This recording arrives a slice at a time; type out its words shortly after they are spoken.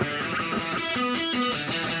All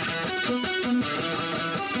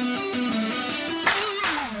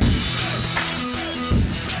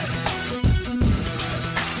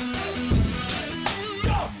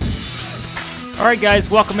right, guys,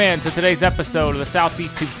 welcome in to today's episode of the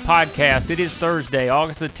Southeast Tubes Podcast. It is Thursday,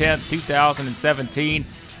 August the 10th, 2017,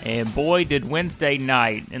 and boy, did Wednesday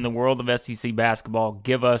night in the world of SEC basketball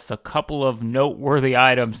give us a couple of noteworthy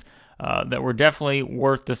items that were definitely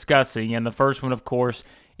worth discussing. And the first one, of course,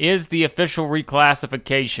 is the official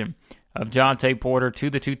reclassification of Jontay Porter to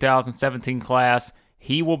the 2017 class.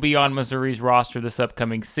 He will be on Missouri's roster this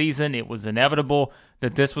upcoming season. It was inevitable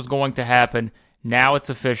that this was going to happen. Now it's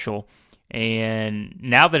official. And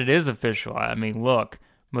now that it is official, I mean, look,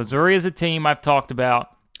 Missouri is a team I've talked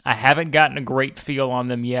about. I haven't gotten a great feel on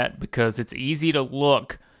them yet because it's easy to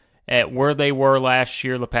look at where they were last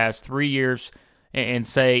year, the past 3 years, and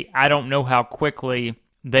say, I don't know how quickly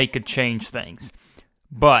they could change things.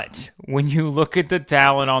 But when you look at the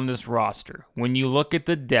talent on this roster, when you look at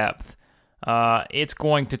the depth, it's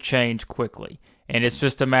going to change quickly. And it's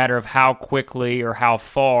just a matter of how quickly or how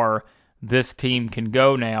far this team can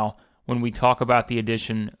go now when we talk about the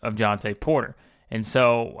addition of Jontay Porter. And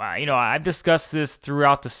so, I've discussed this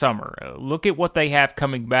throughout the summer. Look at what they have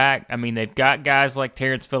coming back. I mean, they've got guys like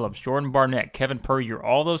Terrence Phillips, Jordan Barnett, Kevin Puryear.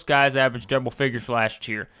 All those guys averaged double figures last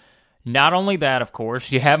year. Not only that, of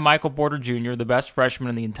course, you have Michael Porter Jr., the best freshman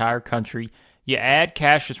in the entire country. You add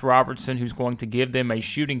Cassius Robertson, who's going to give them a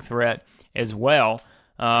shooting threat as well.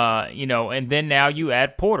 And then now you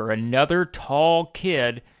add Porter, another tall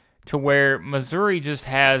kid, to where Missouri just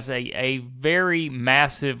has a very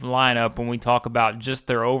massive lineup when we talk about just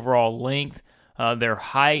their overall length, their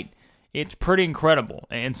height. It's pretty incredible.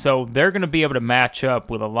 And so they're going to be able to match up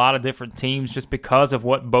with a lot of different teams just because of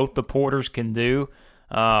what both the Porters can do.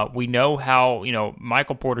 We know how,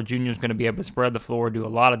 Michael Porter Jr. is going to be able to spread the floor, do a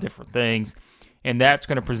lot of different things, and that's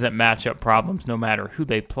going to present matchup problems no matter who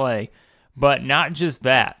they play. But not just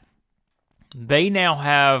that. They now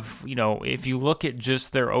have, if you look at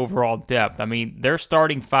just their overall depth, I mean, their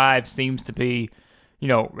starting five seems to be,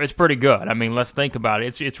 it's pretty good. I mean, let's think about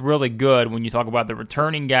it. It's really good when you talk about the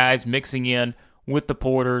returning guys mixing in with the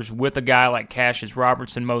Porters, with a guy like Cassius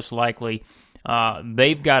Robertson most likely.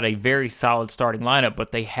 They've got a very solid starting lineup,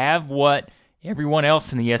 but they have what everyone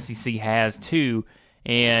else in the SEC has too.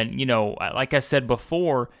 And, like I said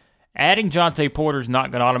before, adding Jontay Porter is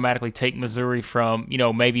not going to automatically take Missouri from,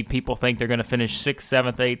 maybe people think they're going to finish 6th,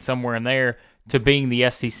 7th, 8th, somewhere in there, to being the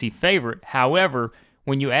SEC favorite. However,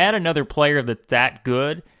 when you add another player that's that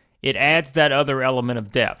good, it adds that other element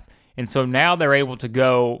of depth. And so now they're able to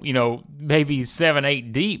go, maybe 7,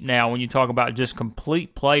 8 deep now when you talk about just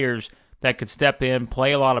complete players that could step in,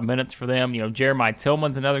 play a lot of minutes for them. Jeremiah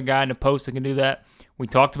Tillman's another guy in the post that can do that. We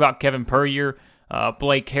talked about Kevin Puryear.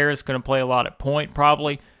 Blake Harris going to play a lot at point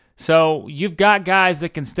probably. So you've got guys that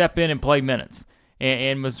can step in and play minutes.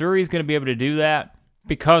 And Missouri is going to be able to do that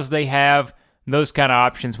because they have those kind of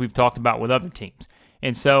options we've talked about with other teams.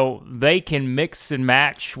 And so they can mix and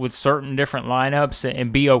match with certain different lineups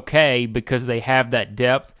and be okay because they have that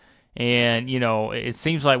depth. And, it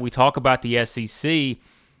seems like we talk about the SEC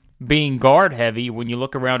being guard heavy when you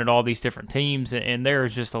look around at all these different teams, and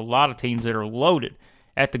there's just a lot of teams that are loaded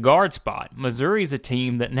at the guard spot. Missouri's a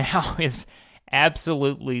team that now is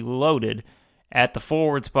absolutely loaded at the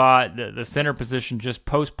forward spot, the center position, just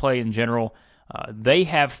post play in general. They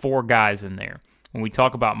have 4 guys in there. When we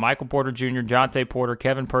talk about Michael Porter Jr., Jontay Porter,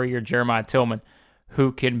 Kevin Puryear, Jeremiah Tillman,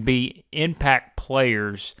 who can be impact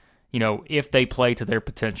players, if they play to their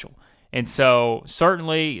potential. And so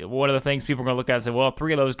certainly one of the things people are going to look at and say, well,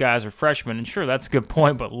 3 of those guys are freshmen. And sure, that's a good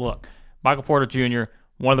point, but look, Michael Porter Jr.,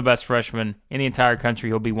 one of the best freshmen in the entire country.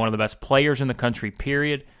 He'll be one of the best players in the country,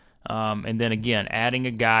 period. And then again, adding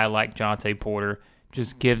a guy like Jontay Porter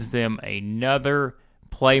just gives them another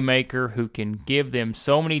playmaker who can give them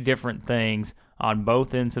so many different things on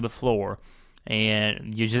both ends of the floor.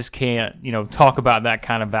 And you just can't, talk about that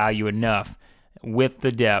kind of value enough with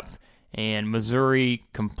the depth. And Missouri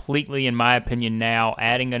completely, in my opinion now,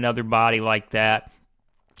 adding another body like that,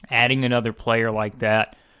 adding another player like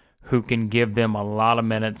that who can give them a lot of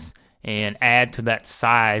minutes and add to that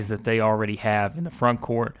size that they already have in the front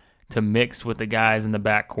court to mix with the guys in the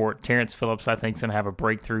back court. Terrence Phillips, I think, is going to have a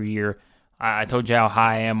breakthrough year. I told you how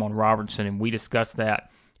high I am on Robertson, and we discussed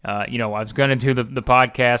that. I was going to do the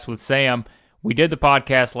podcast with Sam. We did the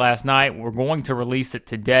podcast last night. We're going to release it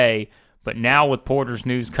today, but now with Porter's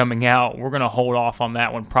news coming out, we're going to hold off on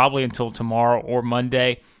that one probably until tomorrow or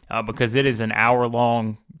Monday because it is an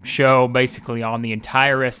hour-long show basically on the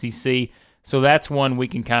entire SEC. So that's one we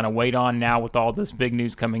can kind of wait on now with all this big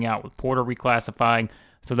news coming out with Porter reclassifying.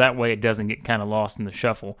 so that way it doesn't get kind of lost in the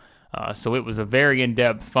shuffle. So it was a very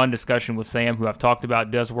in-depth, fun discussion with Sam, who I've talked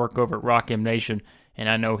about does work over at Rock M Nation, and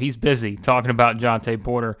I know he's busy talking about Jontay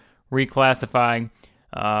Porter reclassifying.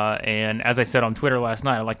 And as I said on Twitter last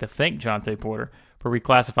night, I'd like to thank Jontay Porter for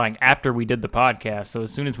reclassifying after we did the podcast. So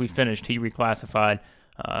as soon as we finished, he reclassified.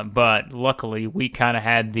 But luckily, we kind of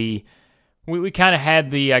had the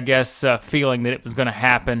I guess, feeling that it was going to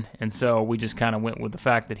happen, and so we just kind of went with the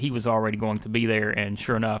fact that he was already going to be there, and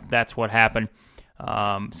sure enough, that's what happened.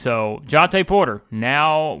 So Jontay Porter,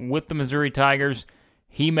 now with the Missouri Tigers,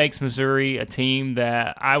 he makes Missouri a team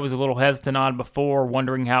that I was a little hesitant on before,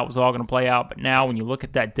 wondering how it was all going to play out, but now when you look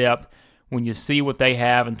at that depth, when you see what they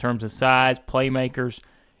have in terms of size, playmakers,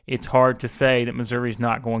 it's hard to say that Missouri's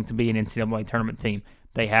not going to be an NCAA tournament team.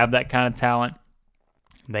 They have that kind of talent.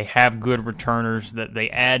 They have good returners, that they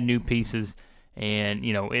add new pieces, and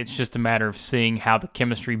it's just a matter of seeing how the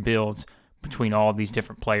chemistry builds between all these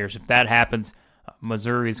different players. If that happens,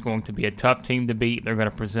 Missouri is going to be a tough team to beat. They're going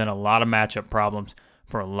to present a lot of matchup problems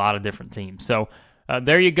for a lot of different teams. So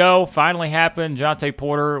there you go. Finally happened. Jontay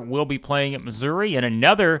Porter will be playing at Missouri. And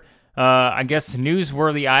another, I guess,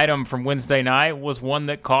 newsworthy item from Wednesday night was one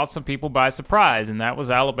that caught some people by surprise, and that was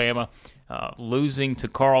Alabama losing to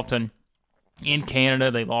Carleton in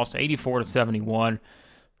Canada. They lost 84-71.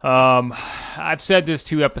 I've said this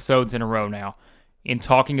 2 episodes in a row now in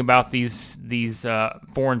talking about these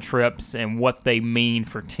foreign trips and what they mean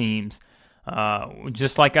for teams.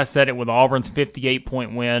 Just like I said it with Auburn's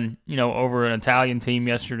 58-point win, over an Italian team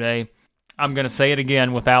yesterday, I'm going to say it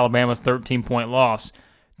again with Alabama's 13-point loss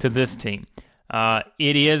to this team.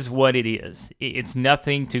 It is what it is. It's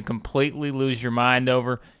nothing to completely lose your mind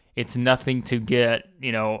over. It's nothing to get,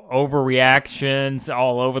 overreactions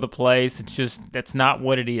all over the place. It's just, that's not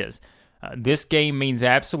what it is. This game means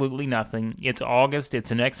absolutely nothing. It's August.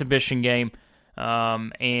 It's an exhibition game.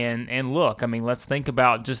 And look, let's think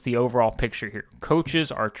about just the overall picture here.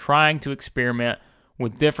 Coaches are trying to experiment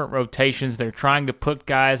with different rotations. They're trying to put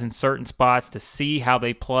guys in certain spots to see how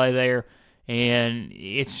they play there. And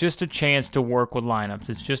it's just a chance to work with lineups.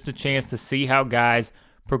 It's just a chance to see how guys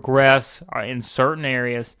progress in certain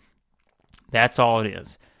areas. That's all it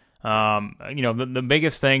is. The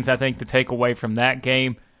biggest things I think to take away from that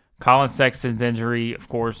game, Colin Sexton's injury, of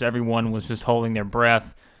course, everyone was just holding their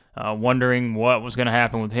breath, wondering what was going to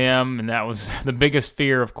happen with him, and that was the biggest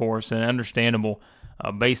fear, of course, and understandable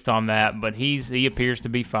based on that, but he appears to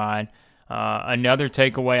be fine. Another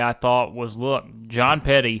takeaway I thought was, look, John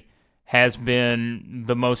Petty has been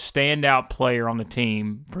the most standout player on the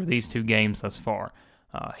team for these 2 games thus far.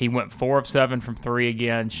 He went 4 of 7 from 3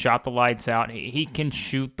 again, shot the lights out. He can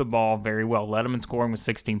shoot the ball very well. Led him in scoring with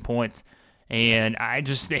 16 points. And I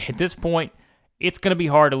just, at this point, it's going to be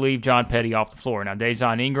hard to leave John Petty off the floor. Now,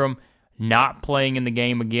 Dejon Ingram not playing in the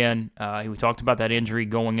game again. We talked about that injury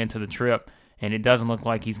going into the trip, and it doesn't look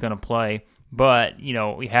like he's going to play. But,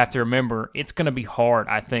 we have to remember, it's going to be hard,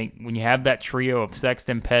 I think, when you have that trio of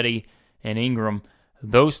Sexton, Petty, and Ingram.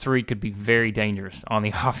 Those 3 could be very dangerous on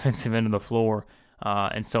the offensive end of the floor.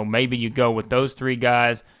 And so maybe you go with those 3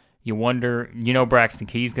 guys. You wonder, Braxton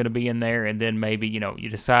Key's going to be in there, and then maybe, you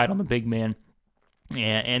decide on the big men.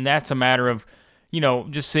 And that's a matter of,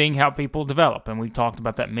 just seeing how people develop. And we've talked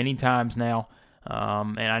about that many times now.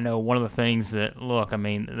 And I know one of the things that, look,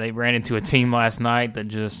 they ran into a team last night that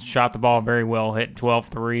just shot the ball very well, hit 12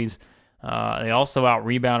 threes. They also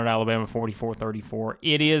out-rebounded Alabama 44-34.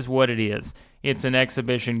 It is what it is. It's an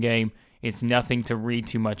exhibition game. It's nothing to read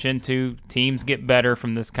too much into. Teams get better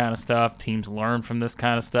from this kind of stuff. Teams learn from this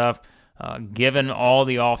kind of stuff. Given all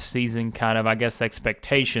the off-season kind of,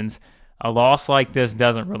 expectations, a loss like this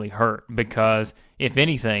doesn't really hurt because, if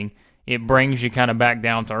anything, it brings you kind of back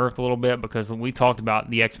down to earth a little bit because we talked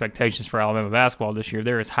about the expectations for Alabama basketball this year.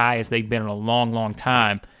 They're as high as they've been in a long, long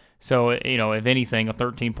time. So, if anything, a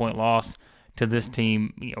 13-point loss to this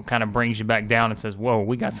team, kind of brings you back down and says, whoa,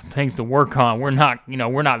 we got some things to work on. We're not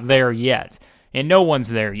there yet. And no one's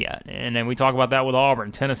there yet. And then we talk about that with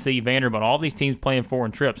Auburn, Tennessee, Vanderbilt, all these teams playing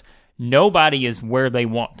foreign trips. Nobody is where they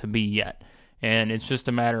want to be yet. And it's just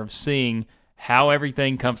a matter of seeing how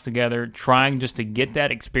everything comes together, trying just to get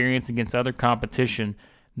that experience against other competition.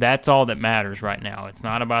 That's all that matters right now. It's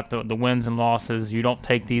not about the wins and losses. You don't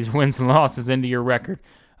take these wins and losses into your record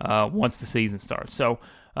once the season starts. So,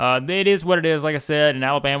 it is what it is, like I said, and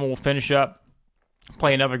Alabama will finish up,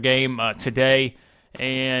 play another game today,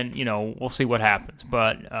 and, we'll see what happens.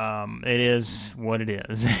 But it is what it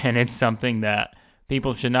is, and it's something that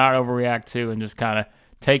people should not overreact to and just kind of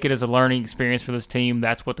take it as a learning experience for this team.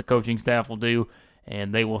 That's what the coaching staff will do,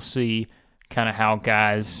 and they will see kind of how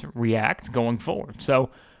guys react going forward. So,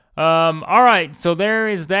 All right, so there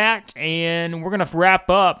is that, and we're going to wrap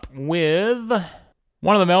up with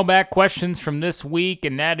one of the mailbag questions from this week,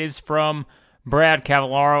 and that is from Brad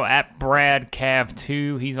Cavallaro at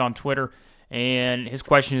BradCav2. He's on Twitter, and his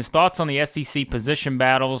question is thoughts on the SEC position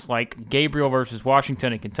battles like Gabriel versus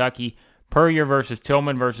Washington and Kentucky, Puryear versus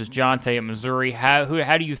Tillman versus Jontay at Missouri. How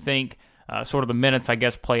do you think sort of the minutes, I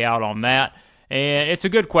guess, play out on that? And it's a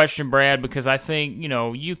good question, Brad, because I think,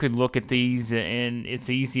 you could look at these and it's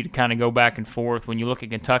easy to kind of go back and forth. When you look at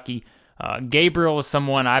Kentucky, Gabriel is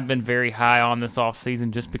someone I've been very high on this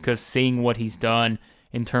offseason just because seeing what he's done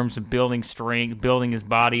in terms of building strength, building his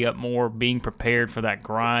body up more, being prepared for that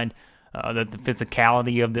grind, the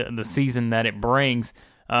physicality of the season that it brings.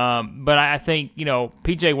 But I think,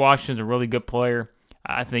 P.J. Washington's a really good player.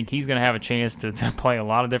 I think he's going to have a chance to play a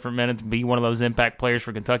lot of different minutes, be one of those impact players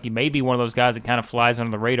for Kentucky, maybe one of those guys that kind of flies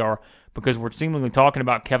under the radar because we're seemingly talking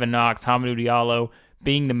about Kevin Knox, Hamidou Diallo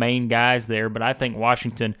being the main guys there, but I think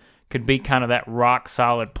Washington could be kind of that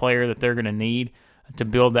rock-solid player that they're going to need to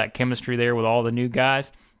build that chemistry there with all the new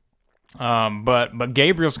guys. But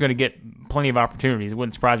Gabriel's going to get plenty of opportunities. It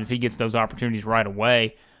wouldn't surprise me if he gets those opportunities right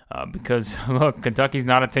away because, look, Kentucky's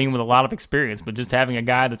not a team with a lot of experience, but just having a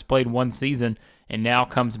guy that's played one season and now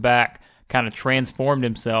comes back, kind of transformed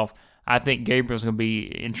himself, I think Gabriel's going to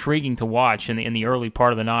be intriguing to watch in the early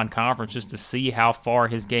part of the non-conference just to see how far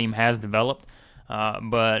his game has developed.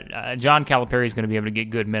 But John Calipari is going to be able to get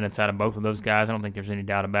good minutes out of both of those guys. I don't think there's any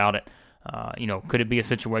doubt about it. Could it be a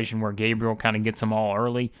situation where Gabriel kind of gets them all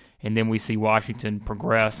early and then we see Washington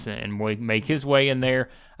progress and make his way in there?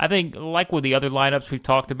 I think, like with the other lineups we've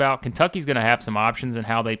talked about, Kentucky's going to have some options in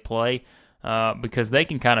how they play because they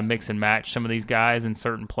can kind of mix and match some of these guys in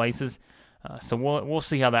certain places. So we'll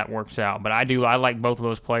see how that works out. But I like both of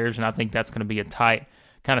those players, and I think that's going to be a tight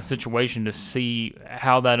kind of situation to see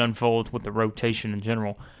how that unfolds with the rotation in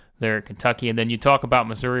general there at Kentucky. And then you talk about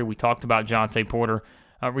Missouri. We talked about Jontay Porter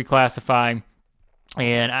reclassifying.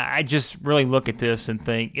 And I just really look at this and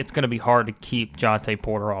think it's going to be hard to keep Jontay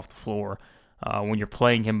Porter off the floor when you're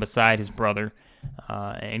playing him beside his brother.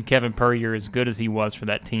 And Kevin Puryear, as good as he was for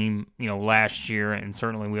that team, last year, and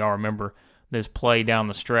certainly we all remember this play down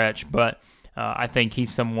the stretch, but I think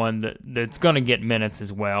he's someone that's going to get minutes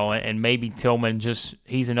as well. And maybe Tillman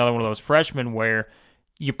he's another one of those freshmen where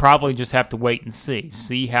you probably just have to wait and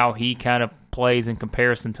see how he kind of plays in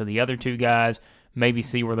comparison to the other two guys, maybe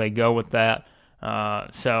see where they go with that.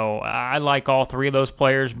 So I like all three of those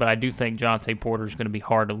players, but I do think Jontay Porter is going to be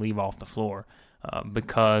hard to leave off the floor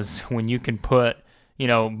because when you can put,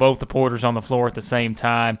 both the Porters on the floor at the same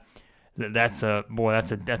time, that's a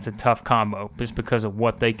tough combo just because of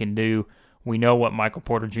what they can do. We know what Michael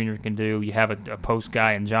Porter Jr. can do. You have a post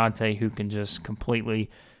guy in Jontay who can just completely,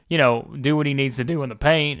 do what he needs to do in the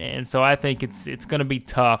paint. And so I think it's going to be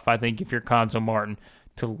tough, I think, if you're Cuonzo Martin,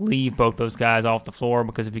 to leave both those guys off the floor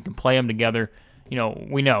because if you can play them together,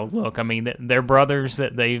 we know, look, I mean, they're brothers,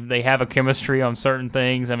 that they have a chemistry on certain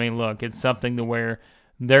things. I mean, look, it's something to where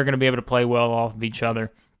they're going to be able to play well off of each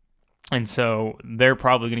other. And so they're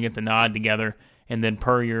probably going to get the nod together. And then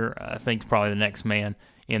Puryear, I think, is probably the next man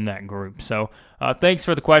in that group. So thanks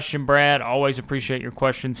for the question, Brad. Always appreciate your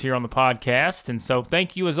questions here on the podcast. And so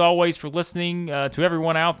thank you, as always, for listening to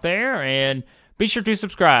everyone out there. And be sure to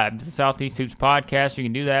subscribe to the Southeast Hoops podcast. You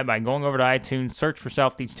can do that by going over to iTunes, search for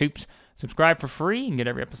Southeast Hoops, subscribe for free, and get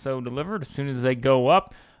every episode delivered as soon as they go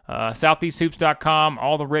up. SoutheastHoops.com,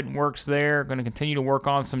 all the written work's there. Going to continue to work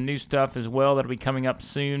on some new stuff as well that'll be coming up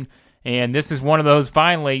soon. And this is one of those,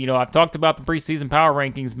 finally, I've talked about the preseason power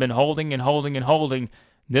rankings, been holding and holding and holding.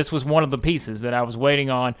 This was one of the pieces that I was waiting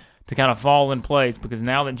on to kind of fall in place because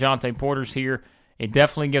now that Jontay Porter's here, it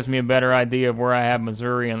definitely gives me a better idea of where I have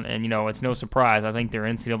Missouri. And it's no surprise. I think they're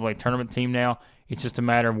an NCAA tournament team now. It's just a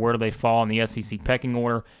matter of where do they fall in the SEC pecking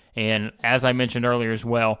order. And as I mentioned earlier as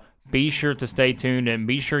well, be sure to stay tuned and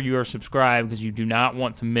be sure you are subscribed because you do not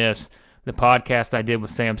want to miss the podcast I did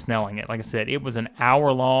with Sam Snelling. Like I said, it was an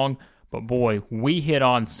hour long, but boy, we hit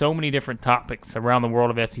on so many different topics around the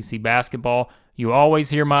world of SEC basketball. You always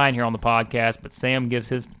hear mine here on the podcast, but Sam gives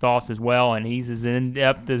his thoughts as well, and he's as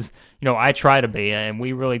in-depth as, I try to be. And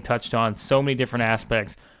we really touched on so many different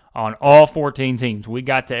aspects on all 14 teams. We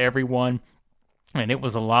got to everyone, and it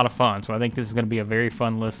was a lot of fun. So I think this is going to be a very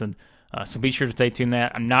fun listen. So be sure to stay tuned to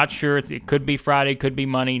that. I'm not sure. It could be Friday, could be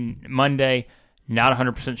Monday. Not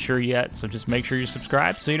 100% sure yet, so just make sure you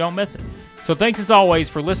subscribe so you don't miss it. So thanks as always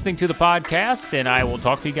for listening to the podcast, and I will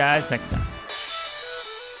talk to you guys next time.